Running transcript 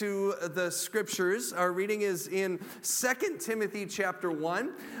To the scriptures. Our reading is in 2 Timothy chapter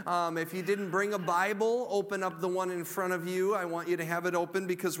 1. If you didn't bring a Bible, open up the one in front of you. I want you to have it open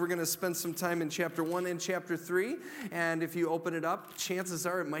because we're going to spend some time in chapter 1 and chapter 3. And if you open it up, chances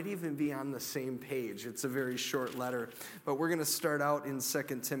are it might even be on the same page. It's a very short letter. But we're going to start out in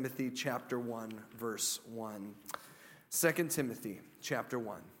 2 Timothy chapter 1, verse 1. 2 Timothy chapter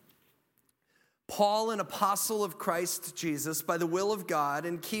 1. Paul, an apostle of Christ Jesus, by the will of God,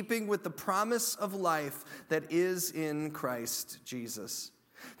 in keeping with the promise of life that is in Christ Jesus.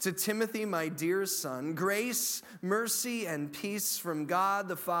 To Timothy, my dear son, grace, mercy, and peace from God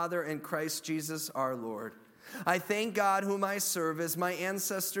the Father and Christ Jesus our Lord. I thank God whom I serve as my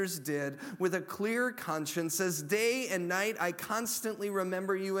ancestors did, with a clear conscience, as day and night I constantly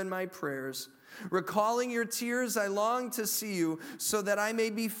remember you in my prayers. Recalling your tears, I long to see you so that I may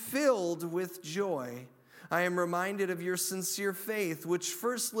be filled with joy. I am reminded of your sincere faith, which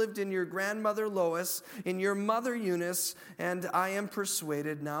first lived in your grandmother Lois, in your mother Eunice, and I am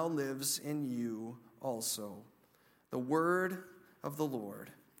persuaded now lives in you also. The word of the Lord.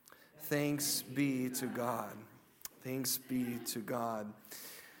 Thanks be to God. Thanks be to God.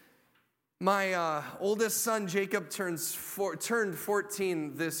 My oldest son, Jacob, turned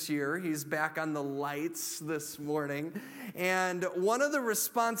 14 this year. He's back on the lights this morning. And one of the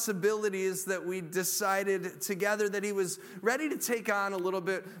responsibilities that we decided together that he was ready to take on a little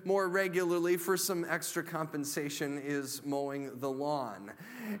bit more regularly for some extra compensation is mowing the lawn.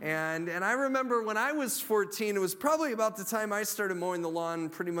 And I remember when I was 14, it was probably about the time I started mowing the lawn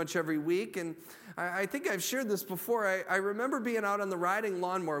pretty much every week. And I think I've shared this before. I remember being out on the riding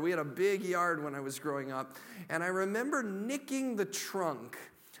lawnmower. We had a big yard when I was growing up. And I remember nicking the trunk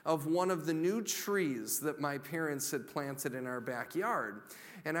of one of the new trees that my parents had planted in our backyard.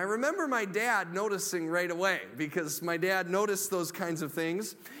 And I remember my dad noticing right away, because my dad noticed those kinds of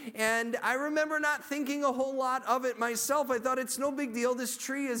things. And I remember not thinking a whole lot of it myself. I thought, it's no big deal. This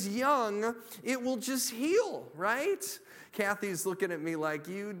tree is young. It will just heal, right? Kathy's looking at me like,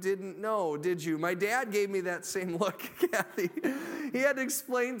 you didn't know, did you? My dad gave me that same look, Kathy. He had to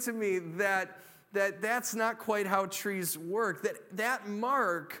explain to me that's not quite how trees work, that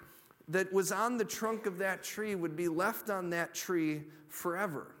mark that was on the trunk of that tree would be left on that tree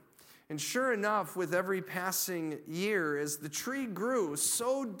forever. And sure enough, with every passing year, as the tree grew,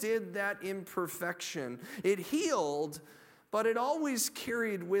 so did that imperfection. It healed, but it always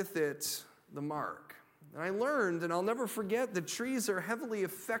carried with it the mark. And I learned, and I'll never forget, that trees are heavily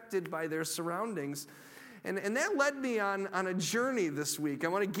affected by their surroundings. And that led me on a journey this week. I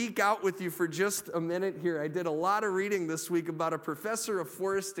want to geek out with you for just a minute here. I did a lot of reading this week about a professor of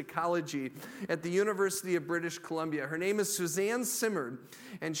forest ecology at the University of British Columbia. Her name is Suzanne Simard,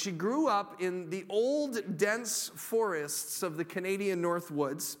 and she grew up in the old, dense forests of the Canadian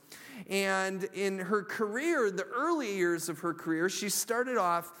Northwoods. And in her career, the early years of her career, she started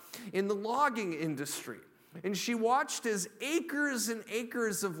off in the logging industry. And she watched as acres and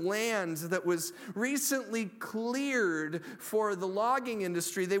acres of land that was recently cleared for the logging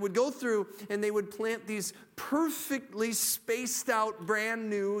industry, they would go through and they would plant these perfectly spaced out brand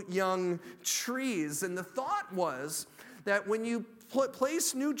new young trees. And the thought was that when you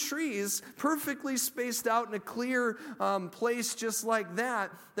place new trees perfectly spaced out in a clear place just like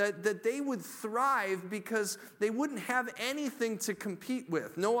that they would thrive because they wouldn't have anything to compete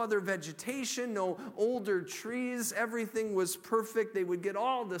with. No other vegetation, no older trees. Everything was perfect. They would get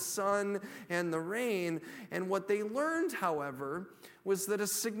all the sun and the rain. And what they learned, however, was that a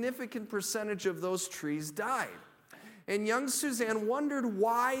significant percentage of those trees died. And young Suzanne wondered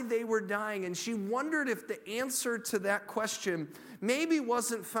why they were dying, and she wondered if the answer to that question maybe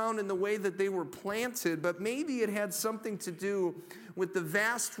wasn't found in the way that they were planted, but maybe it had something to do with the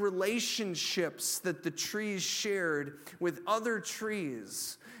vast relationships that the trees shared with other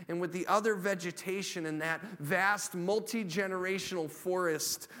trees and with the other vegetation in that vast multi-generational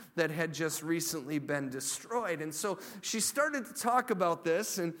forest that had just recently been destroyed. And so she started to talk about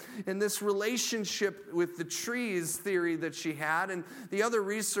this and this relationship with the trees theory that she had. And the other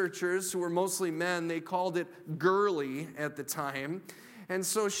researchers, who were mostly men, they called it girly at the time. And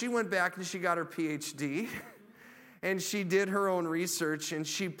so she went back and she got her PhD. And she did her own research, and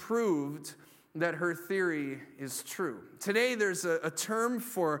she proved that her theory is true. Today, there's a term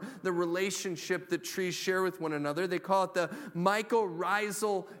for the relationship that trees share with one another. They call it the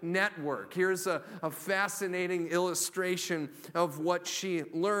mycorrhizal network. Here's a fascinating illustration of what she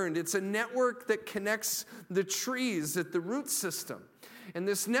learned. It's a network that connects the trees at the root system. And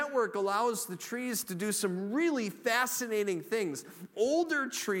this network allows the trees to do some really fascinating things. Older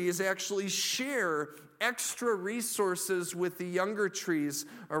trees actually share extra resources with the younger trees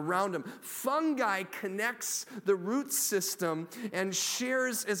around them. Fungi connects the root system and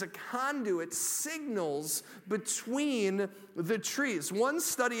shares as a conduit signals between the trees. One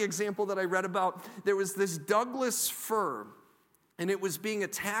study example that I read about, there was this Douglas fir, and it was being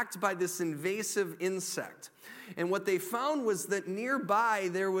attacked by this invasive insect. And what they found was that nearby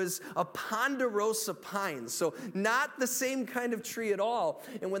there was a ponderosa pine, so not the same kind of tree at all.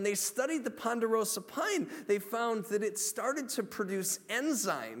 And when they studied the ponderosa pine, they found that it started to produce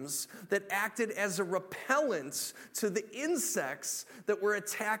enzymes that acted as a repellent to the insects that were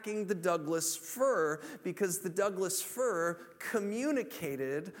attacking the Douglas fir, because the Douglas fir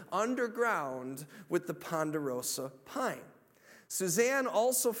communicated underground with the ponderosa pine. Suzanne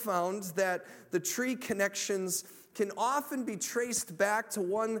also found that the tree connections can often be traced back to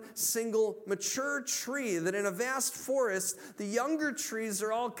one single mature tree, that in a vast forest, the younger trees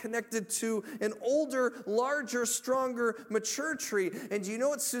are all connected to an older, larger, stronger, mature tree. And do you know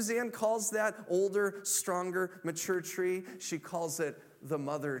what Suzanne calls that older, stronger, mature tree? She calls it the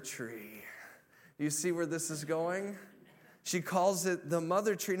mother tree. You see where this is going? She calls it the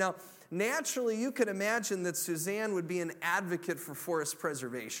mother tree. Now, naturally, you could imagine that Suzanne would be an advocate for forest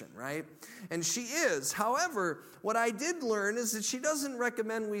preservation, right? And she is. However, what I did learn is that she doesn't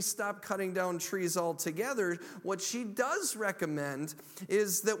recommend we stop cutting down trees altogether. What she does recommend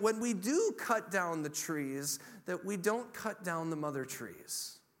is that when we do cut down the trees, that we don't cut down the mother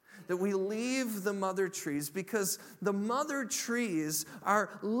trees. That we leave the mother trees, because the mother trees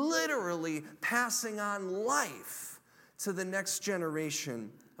are literally passing on life to the next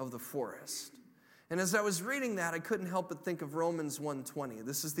generation of the forest. And as I was reading that, I couldn't help but think of Romans 1:20.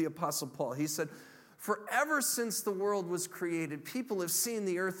 This is the Apostle Paul. He said, "For ever since the world was created, people have seen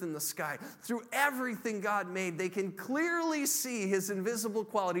the earth and the sky. Through everything God made, they can clearly see his invisible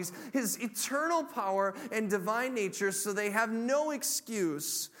qualities, his eternal power and divine nature, so they have no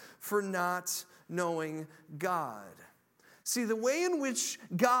excuse for not knowing God." See, the way in which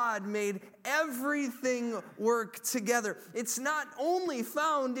God made everything work together, it's not only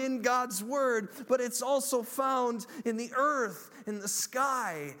found in God's word, but it's also found in the earth, in the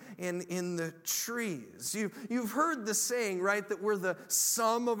sky, and in the trees. You've heard the saying, right, that we're the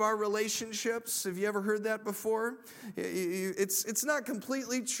sum of our relationships. Have you ever heard that before? It's not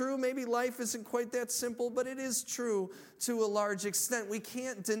completely true. Maybe life isn't quite that simple, but it is true to a large extent. We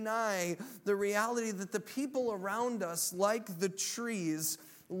can't deny the reality that the people around us, like the trees,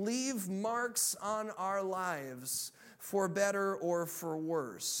 leave marks on our lives for better or for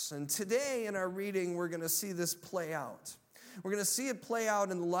worse. And today in our reading, we're going to see this play out. We're going to see it play out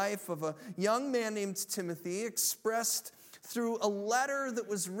in the life of a young man named Timothy, expressed through a letter that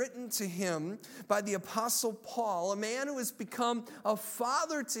was written to him by the Apostle Paul, a man who has become a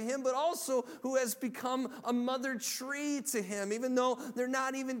father to him, but also who has become a mother tree to him, even though they're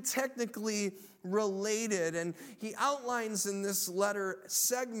not even technically related. And he outlines in this letter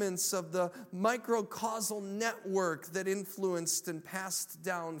segments of the microcausal network that influenced and passed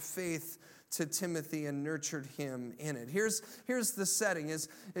down faith to Timothy and nurtured him in it. Here's the setting.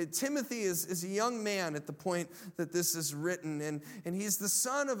 Timothy is a young man at the point that this is written, and he's the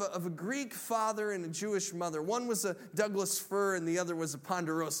son of a Greek father and a Jewish mother. One was a Douglas fir and the other was a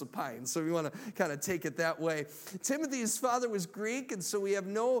ponderosa pine, so we want to kind of take it that way. Timothy's father was Greek, and so we have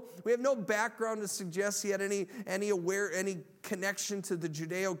no background to suggest he had any connection to the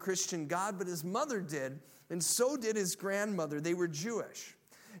Judeo-Christian God, but his mother did, and so did his grandmother. They were Jewish.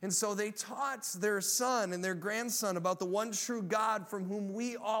 And so they taught their son and their grandson about the one true God from whom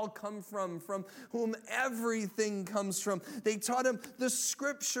we all come from whom everything comes from. They taught him the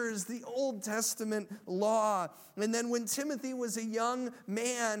scriptures, the Old Testament law. And then when Timothy was a young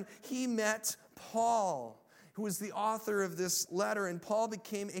man, he met Paul, who was the author of this letter. And Paul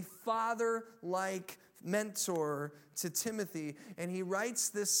became a father-like mentor to Timothy, and he writes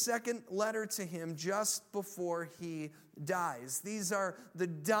this second letter to him just before he dies. These are the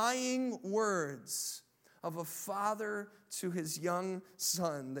dying words of a father to his young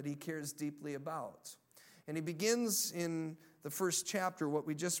son that he cares deeply about. And he begins in the first chapter, what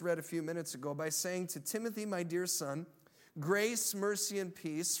we just read a few minutes ago, by saying, "To Timothy, my dear son, grace, mercy, and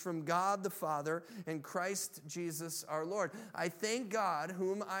peace from God the Father and Christ Jesus our Lord. I thank God,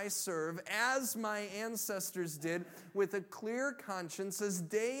 whom I serve, as my ancestors did, with a clear conscience, as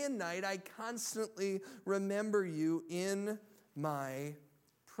day and night I constantly remember you in my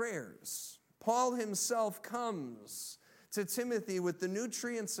prayers." Paul himself comes to Timothy with the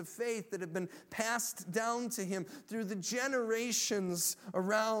nutrients of faith that have been passed down to him through the generations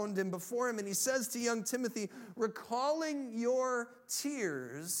around and before him. And he says to young Timothy, "Recalling your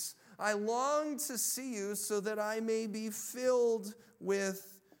tears I long to see you so that I may be filled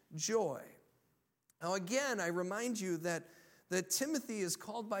with joy. Now again, I remind you that Timothy is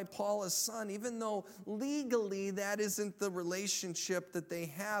called by Paul a son, even though legally that isn't the relationship that they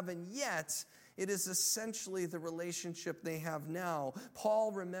have, and yet it is essentially the relationship they have now.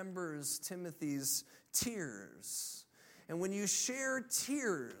 Paul remembers Timothy's tears. And when you share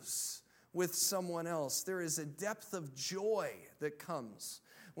tears with someone else, there is a depth of joy that comes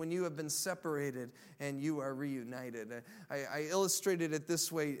when you have been separated and you are reunited. I illustrated it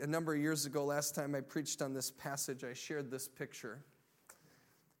this way a number of years ago. Last time I preached on this passage, I shared this picture.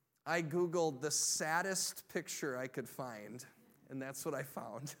 I Googled the saddest picture I could find, and that's what I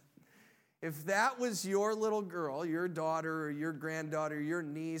found. If that was your little girl, your daughter, or your granddaughter, your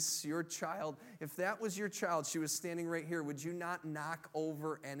niece, your child, if that was your child, she was standing right here, would you not knock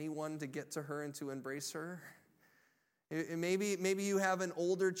over anyone to get to her and to embrace her? Maybe you have an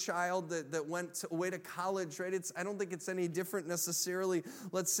older child that went away to college, right? I don't think it's any different necessarily.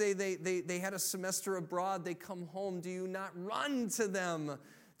 Let's say they had a semester abroad, they come home. Do you not run to them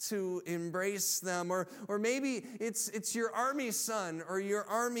to embrace them? Or maybe it's your army son or your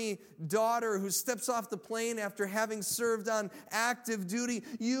army daughter who steps off the plane after having served on active duty.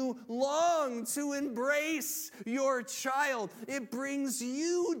 You long to embrace your child. It brings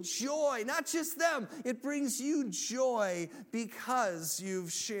you joy, not just them. It brings you joy because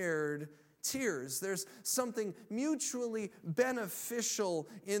you've shared tears. There's something mutually beneficial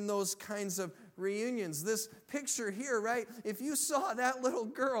in those kinds of reunions. This picture here, right? If you saw that little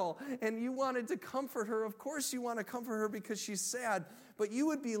girl and you wanted to comfort her, of course you want to comfort her because she's sad, but you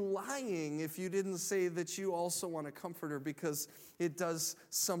would be lying if you didn't say that you also want to comfort her because it does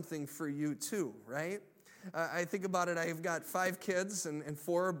something for you too, right? I think about it, I've got 5 kids and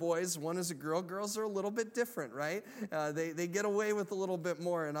 4 are boys. 1 is a girl. Girls are a little bit different, right? They get away with a little bit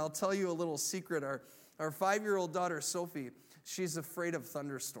more. And I'll tell you a little secret. Our 5-year-old daughter, Sophie, she's afraid of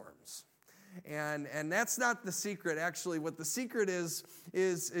thunderstorms. And that's not the secret. Actually, what the secret is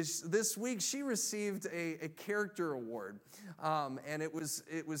this week she received a character award, and it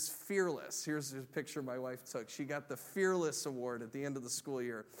was fearless. Here's a picture my wife took. She got the Fearless Award at the end of the school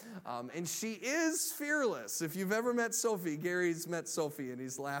year, and she is fearless. If you've ever met Sophie, Gary's met Sophie, and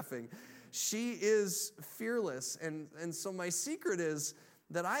he's laughing. She is fearless, and so my secret is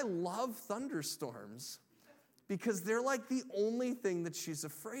that I love thunderstorms because they're like the only thing that she's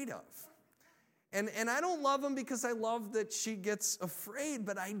afraid of. And I don't love them because I love that she gets afraid,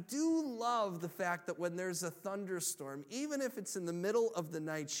 but I do love the fact that when there's a thunderstorm, even if it's in the middle of the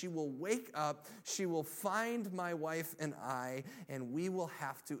night, she will wake up, she will find my wife and I, and we will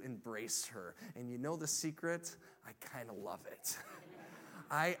have to embrace her. And you know the secret? I kind of love it.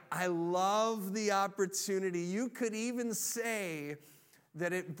 I love the opportunity. You could even say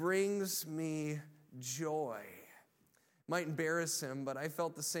that it brings me joy. Might embarrass him, but I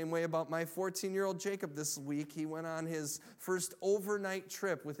felt the same way about my 14-year-old Jacob this week. He went on his first overnight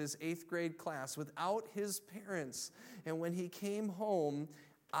trip with his 8th grade class without his parents. And when he came home,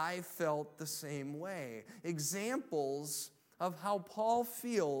 I felt the same way. Examples of how Paul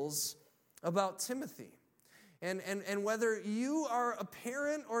feels about Timothy. And whether you are a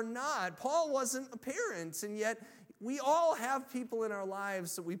parent or not, Paul wasn't a parent, and yet we all have people in our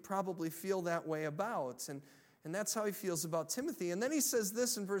lives that we probably feel that way about. And that's how he feels about Timothy. And then he says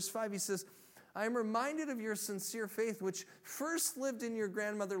this in verse 5. He says, I am reminded of your sincere faith, which first lived in your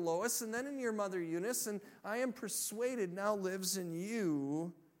grandmother Lois and then in your mother Eunice, and I am persuaded now lives in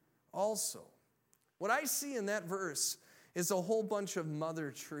you also. What I see in that verse is a whole bunch of mother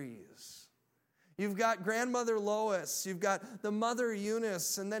trees. You've got grandmother Lois, you've got the mother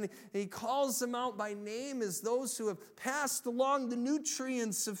Eunice, and then he calls them out by name as those who have passed along the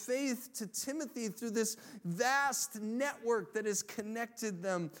nutrients of faith to Timothy through this vast network that has connected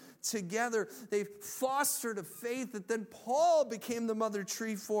them together. They've fostered a faith that then Paul became the mother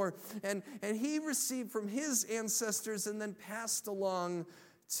tree for, and he received from his ancestors and then passed along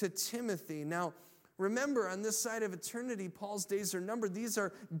to Timothy. Now, remember, on this side of eternity, Paul's days are numbered. These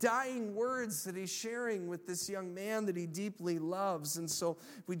are dying words that he's sharing with this young man that he deeply loves. And so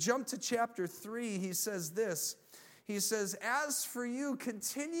if we jump to chapter 3, he says this. He says, as for you,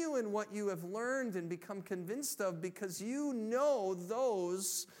 continue in what you have learned and become convinced of, because you know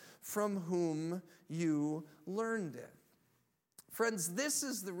those from whom you learned it. Friends, this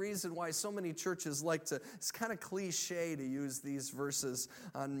is the reason why so many churches like to, it's kind of cliche to use these verses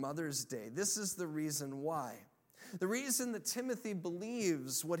on Mother's Day. This is the reason why. The reason that Timothy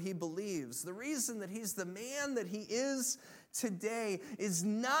believes what he believes, the reason that he's the man that he is today is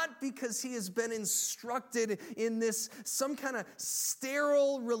not because he has been instructed in this some kind of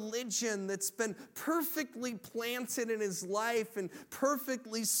sterile religion that's been perfectly planted in his life and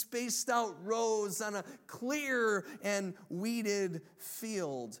perfectly spaced out rows on a clear and weeded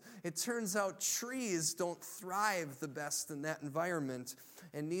field. It turns out trees don't thrive the best in that environment,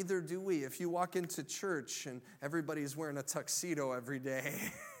 and neither do we. If you walk into church and everybody's wearing a tuxedo every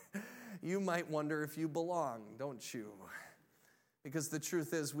day, you might wonder if you belong, don't you? Because the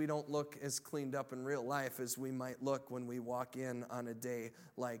truth is, we don't look as cleaned up in real life as we might look when we walk in on a day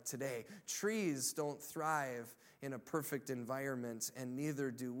like today. Trees don't thrive in a perfect environment, and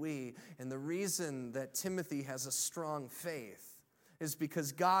neither do we. And the reason that Timothy has a strong faith is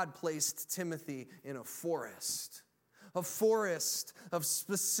because God placed Timothy in a forest of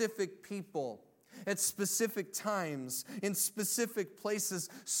specific people at specific times, in specific places,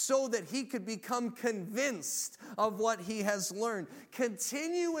 so that he could become convinced of what he has learned.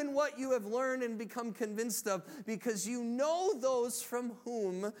 Continue in what you have learned and become convinced of, because you know those from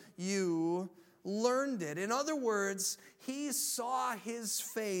whom you learned it. In other words, he saw his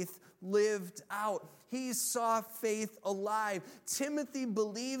faith lived out. He saw faith alive. Timothy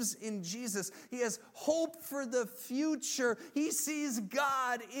believes in Jesus. He has hope for the future. He sees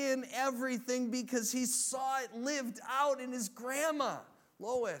God in everything because he saw it lived out in his grandma,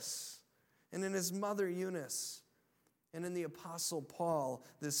 Lois, and in his mother, Eunice, and in the Apostle Paul,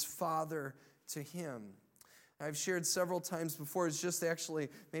 this father to him. I've shared several times before. It's just actually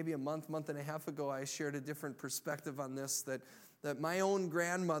maybe a month and a half ago, I shared a different perspective on this, that my own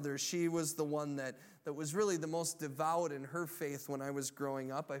grandmother, she was the one that was really the most devout in her faith when I was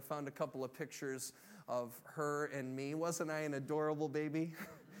growing up. I found a couple of pictures of her and me. Wasn't I an adorable baby?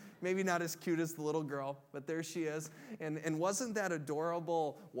 Maybe not as cute as the little girl, but there she is. And wasn't that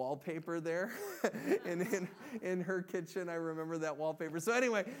adorable wallpaper there in her kitchen? I remember that wallpaper. So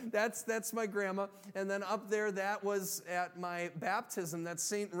anyway, that's my grandma. And then up there, that was at my baptism. That's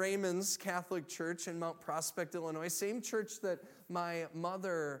St. Raymond's Catholic Church in Mount Prospect, Illinois. Same church that my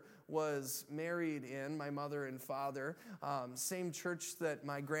mother was married in, my mother and father. Same church that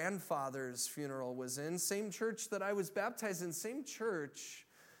my grandfather's funeral was in. Same church that I was baptized in. Same church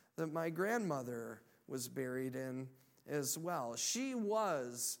that my grandmother was buried in as well. She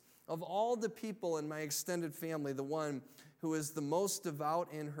was, of all the people in my extended family, the one who was the most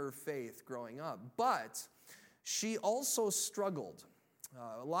devout in her faith growing up. But she also struggled.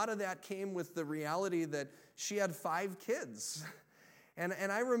 A lot of that came with the reality that she had 5 kids.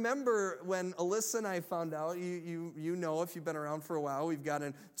 And I remember when Alyssa and I found out, you know if you've been around for a while, we've got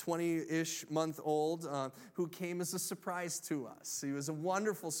a 20-ish month old who came as a surprise to us. He was a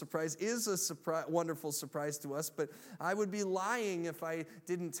wonderful surprise, wonderful surprise to us, but I would be lying if I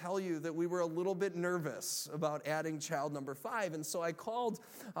didn't tell you that we were a little bit nervous about adding child number 5. And so I called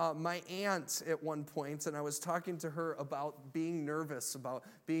my aunt at one point, and I was talking to her about being nervous, about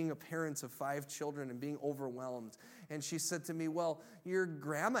being a parent of 5 children and being overwhelmed. And she said to me, well, your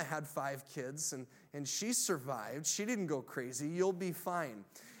grandma had 5 kids, and she survived. She didn't go crazy. You'll be fine.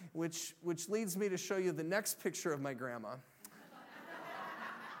 Which leads me to show you the next picture of my grandma.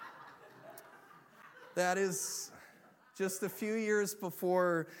 That is just a few years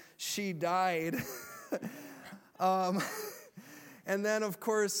before she died. And then, of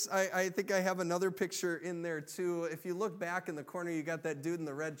course, I think I have another picture in there, too. If you look back in the corner, you got that dude in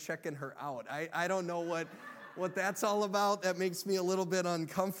the red checking her out. I don't know what that's all about. That makes me a little bit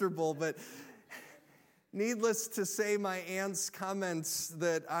uncomfortable, but needless to say, my aunt's comments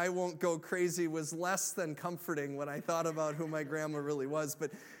that I won't go crazy was less than comforting when I thought about who my grandma really was.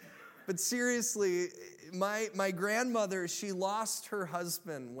 But seriously, my grandmother, she lost her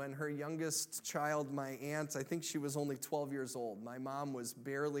husband when her youngest child, my aunt, I think she was only 12 years old. My mom was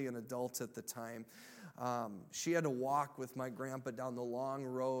barely an adult at the time. She had to walk with my grandpa down the long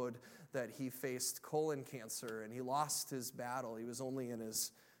road that he faced colon cancer, and he lost his battle. He was only in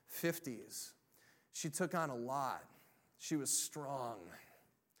his 50s. She took on a lot. She was strong.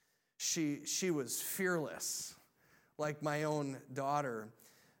 She was fearless, like my own daughter.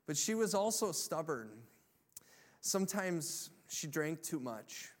 But she was also stubborn. Sometimes she drank too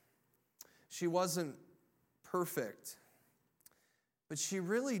much. She wasn't perfect, but she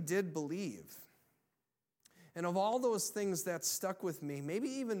really did believe. And of all those things that stuck with me, maybe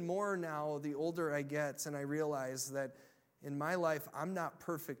even more now the older I get, and I realize that in my life, I'm not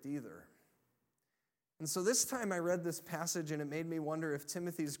perfect either. And so this time I read this passage, and it made me wonder if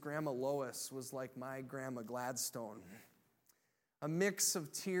Timothy's grandma Lois was like my grandma Gladstone. A mix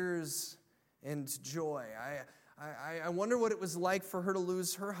of tears and joy. I wonder what it was like for her to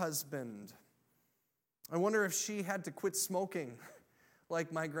lose her husband. I wonder if she had to quit smoking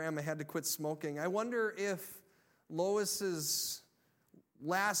like my grandma had to quit smoking. I wonder if Lois's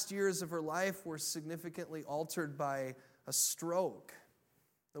last years of her life were significantly altered by a stroke,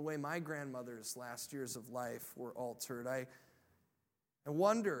 the way my grandmother's last years of life were altered. I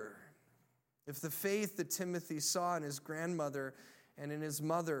wonder if the faith that Timothy saw in his grandmother and in his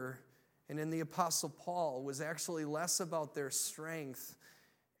mother and in the Apostle Paul was actually less about their strength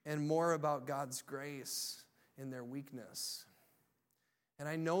and more about God's grace in their weakness. And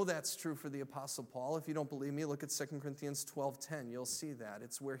I know that's true for the Apostle Paul. If you don't believe me, look at 2 Corinthians 12:10. You'll see that.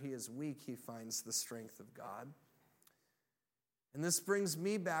 It's where he is weak, he finds the strength of God. And this brings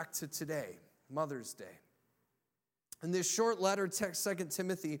me back to today, Mother's Day. In this short letter, text 2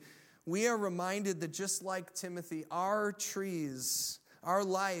 Timothy, we are reminded that just like Timothy, our trees, our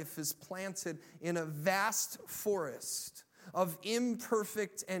life is planted in a vast forest of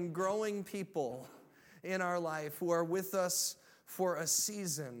imperfect and growing people in our life who are with us for a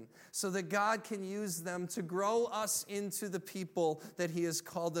season, so that God can use them to grow us into the people that he has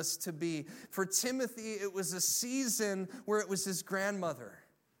called us to be. For Timothy, it was a season where it was his grandmother.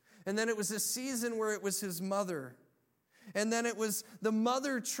 And then it was a season where it was his mother. And then it was the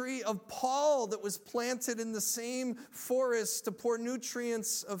mother tree of Paul that was planted in the same forest to pour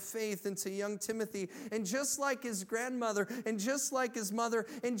nutrients of faith into young Timothy. And just like his grandmother, and just like his mother,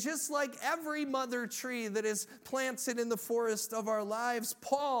 and just like every mother tree that is planted in the forest of our lives,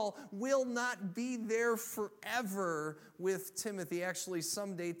 Paul will not be there forever with Timothy. Actually,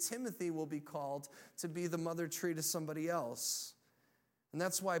 someday Timothy will be called to be the mother tree to somebody else. And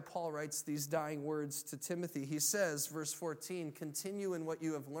that's why Paul writes these dying words to Timothy. He says, verse 14, continue in what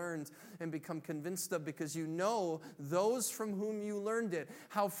you have learned and become convinced of, because you know those from whom you learned it,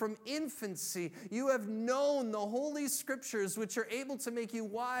 how from infancy you have known the Holy Scriptures, which are able to make you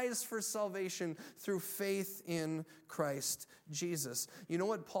wise for salvation through faith in Christ Jesus. You know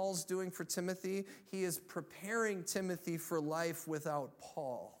what Paul's doing for Timothy? He is preparing Timothy for life without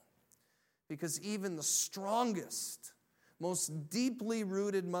Paul. Because even the strongest, most deeply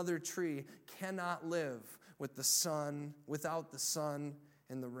rooted mother tree cannot live without the sun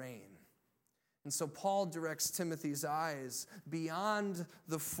and the rain. And so Paul directs Timothy's eyes beyond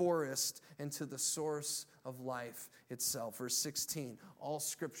the forest and to the source of life itself. Verse 16, all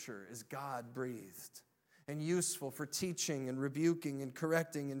Scripture is God-breathed and useful for teaching and rebuking and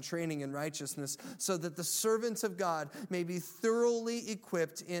correcting and training in righteousness, so that the servant of God may be thoroughly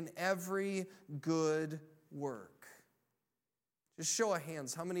equipped in every good work. Just show of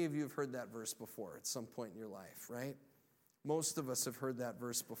hands, how many of you have heard that verse before at some point in your life, right? Most of us have heard that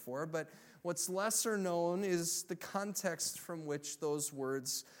verse before, but what's lesser known is the context from which those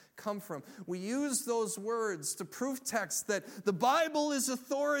words come from. We use those words to proof text that the Bible is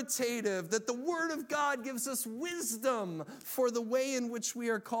authoritative, that the Word of God gives us wisdom for the way in which we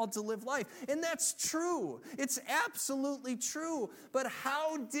are called to live life. And that's true. It's absolutely true. But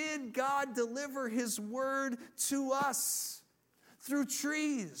how did God deliver His Word to us? Through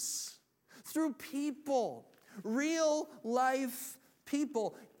trees, through people, real life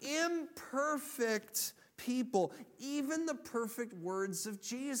people, imperfect people. Even the perfect words of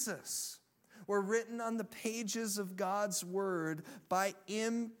Jesus were written on the pages of God's Word by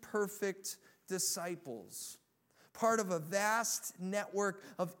imperfect disciples. Part of a vast network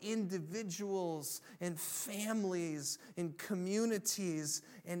of individuals and families and communities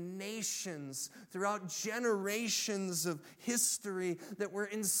and nations throughout generations of history that were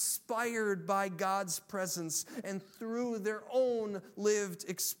inspired by God's presence and through their own lived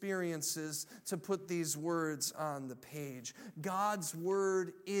experiences to put these words on the page. God's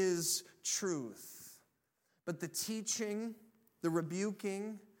Word is truth. But the teaching, the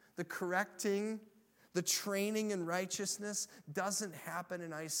rebuking, the correcting, the training in righteousness doesn't happen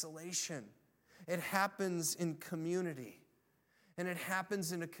in isolation. It happens in community. And it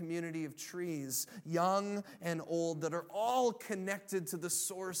happens in a community of trees, young and old, that are all connected to the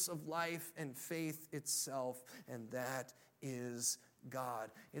source of life and faith itself, and that is God.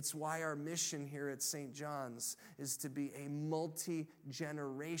 It's why our mission here at St. John's is to be a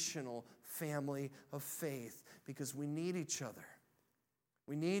multi-generational family of faith, because we need each other.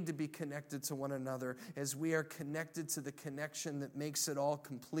 We need to be connected to one another as we are connected to the connection that makes it all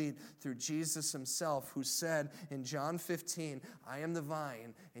complete through Jesus himself, who said in John 15, I am the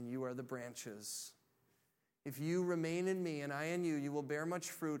vine and you are the branches. If you remain in me and I in you, you will bear much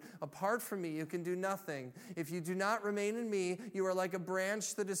fruit. Apart from me, you can do nothing. If you do not remain in me, you are like a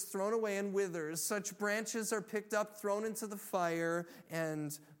branch that is thrown away and withers. Such branches are picked up, thrown into the fire,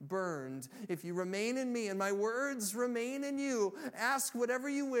 and burned. If you remain in me and my words remain in you, ask whatever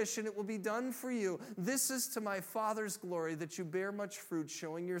you wish and it will be done for you. This is to my Father's glory, that you bear much fruit,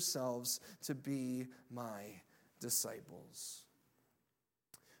 showing yourselves to be my disciples.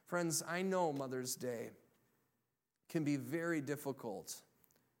 Friends, I know Mother's Day can be very difficult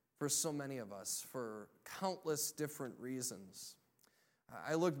for so many of us for countless different reasons.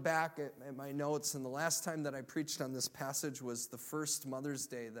 I look back at my notes, and the last time that I preached on this passage was the first Mother's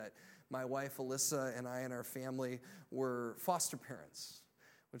Day that my wife Alyssa and I and our family were foster parents,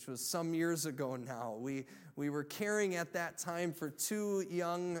 which was some years ago now. We were caring at that time for two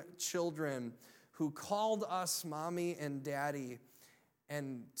young children who called us mommy and daddy,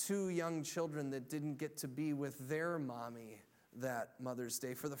 and two young children that didn't get to be with their mommy that Mother's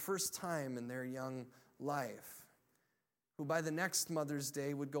Day for the first time in their young life, who by the next Mother's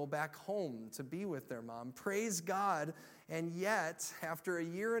Day would go back home to be with their mom. Praise God, and yet, after a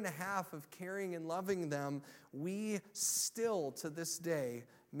year and a half of caring and loving them, we still, to this day,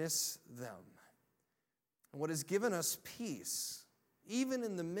 miss them. And what has given us peace, even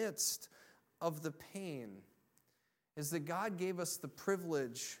in the midst of the pain, is that God gave us the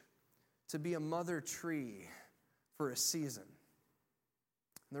privilege to be a mother tree for a season.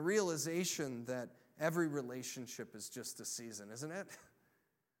 And the realization that every relationship is just a season, isn't it?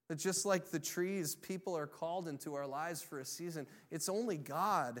 That just like the trees, people are called into our lives for a season. It's only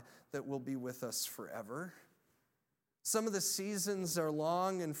God that will be with us forever. Some of the seasons are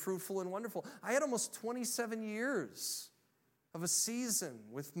long and fruitful and wonderful. I had almost 27 years of a season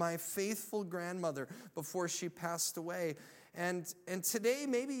with my faithful grandmother before she passed away. And today,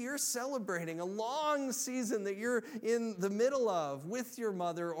 maybe you're celebrating a long season that you're in the middle of with your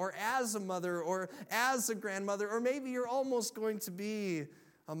mother, or as a grandmother, or maybe you're almost going to be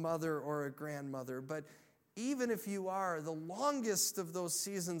a mother or a grandmother. But even if you are, the longest of those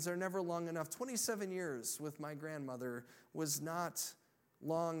seasons are never long enough. 27 years with my grandmother was not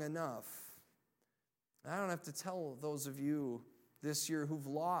long enough. I don't have to tell those of you this year who've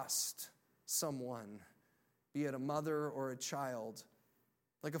lost someone, be it a mother or a child.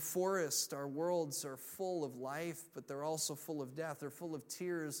 Like a forest, our worlds are full of life, but they're also full of death. They're full of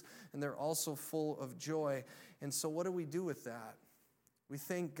tears, and they're also full of joy. And so what do we do with that? We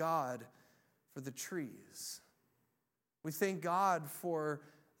thank God for the trees. We thank God for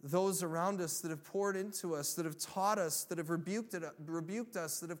those around us that have poured into us, that have taught us, that have rebuked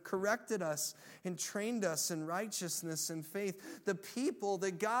us, that have corrected us and trained us in righteousness and faith. The people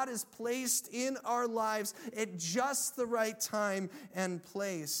that God has placed in our lives at just the right time and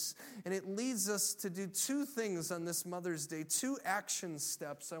place. And it leads us to do two things on this Mother's Day, two action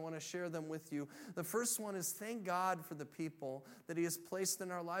steps. I want to share them with you. The first one is thank God for the people that He has placed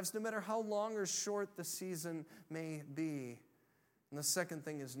in our lives, no matter how long or short the season may be. And the second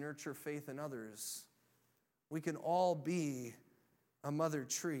thing is nurture faith in others. We can all be a mother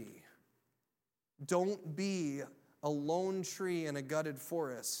tree. Don't be a lone tree in a gutted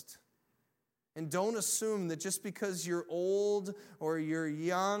forest. And don't assume that just because you're old or you're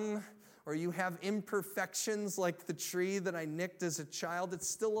young or you have imperfections like the tree that I nicked as a child, it's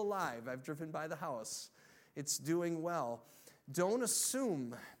still alive. I've driven by the house. It's doing well. Don't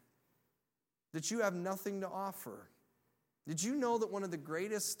assume that you have nothing to offer. Did you know that one of the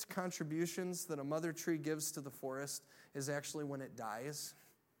greatest contributions that a mother tree gives to the forest is actually when it dies?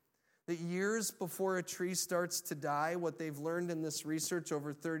 That years before a tree starts to die, what they've learned in this research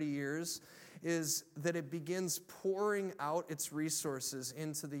over 30 years is that it begins pouring out its resources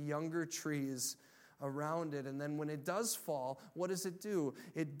into the younger trees around it. And then when it does fall, what does it do?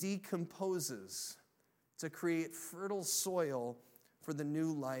 It decomposes to create fertile soil for the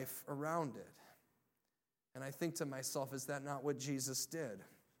new life around it. And I think to myself, is that not what Jesus did?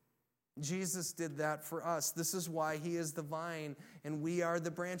 Jesus did that for us. This is why He is the vine and we are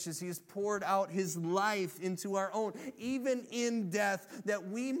the branches. He has poured out His life into our own, even in death, that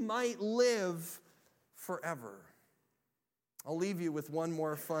we might live forever. I'll leave you with one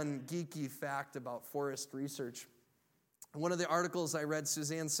more fun, geeky fact about forest research. One of the articles I read,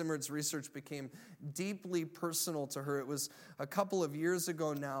 Suzanne Simard's research became deeply personal to her. It was a couple of years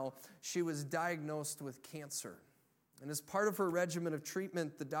ago now. She was diagnosed with cancer. And as part of her regimen of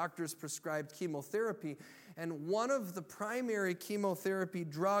treatment, the doctors prescribed chemotherapy. And one of the primary chemotherapy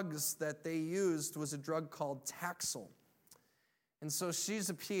drugs that they used was a drug called Taxol. And so she's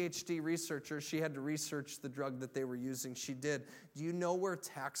a PhD researcher. She had to research the drug that they were using. She did. Do you know where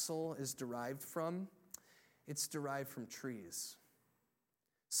Taxol is derived from? It's derived from trees.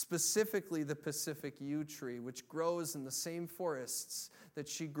 Specifically the Pacific yew tree, which grows in the same forests that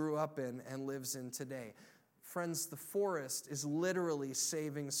she grew up in and lives in today. Friends, the forest is literally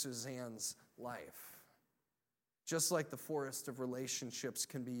saving Suzanne's life. Just like the forest of relationships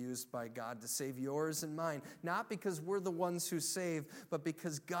can be used by God to save yours and mine. Not because we're the ones who save, but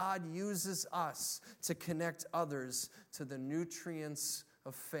because God uses us to connect others to the nutrients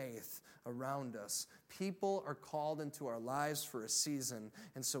of faith around us. People are called into our lives for a season,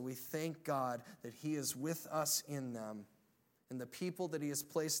 and so we thank God that He is with us in them. And the people that He has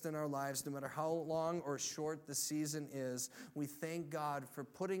placed in our lives, no matter how long or short the season is, we thank God for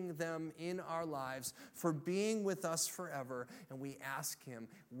putting them in our lives, for being with us forever, and we ask Him,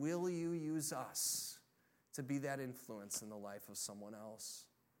 will you use us to be that influence in the life of someone else?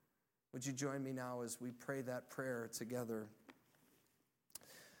 Would you join me now as we pray that prayer together?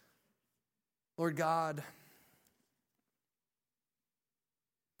 Lord God,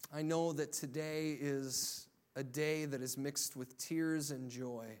 I know that today is a day that is mixed with tears and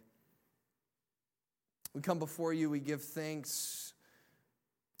joy. We come before you, we give thanks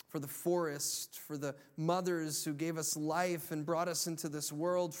for the forest, for the mothers who gave us life and brought us into this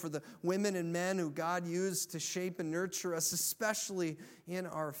world, for the women and men who God used to shape and nurture us, especially in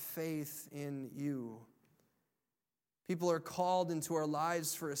our faith in you. People are called into our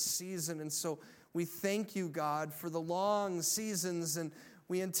lives for a season, and so we thank you, God, for the long seasons, and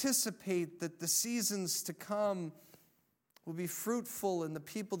we anticipate that the seasons to come will be fruitful in the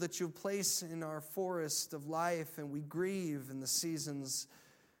people that you place in our forest of life, and we grieve in the seasons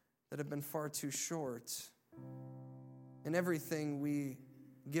that have been far too short. In everything, we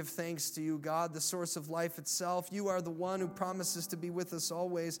give thanks to you, God, the source of life itself. You are the one who promises to be with us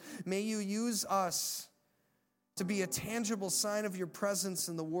always. May you use us to be a tangible sign of your presence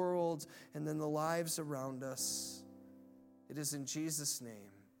in the world and in the lives around us. It is in Jesus'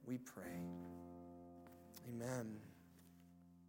 name we pray. Amen.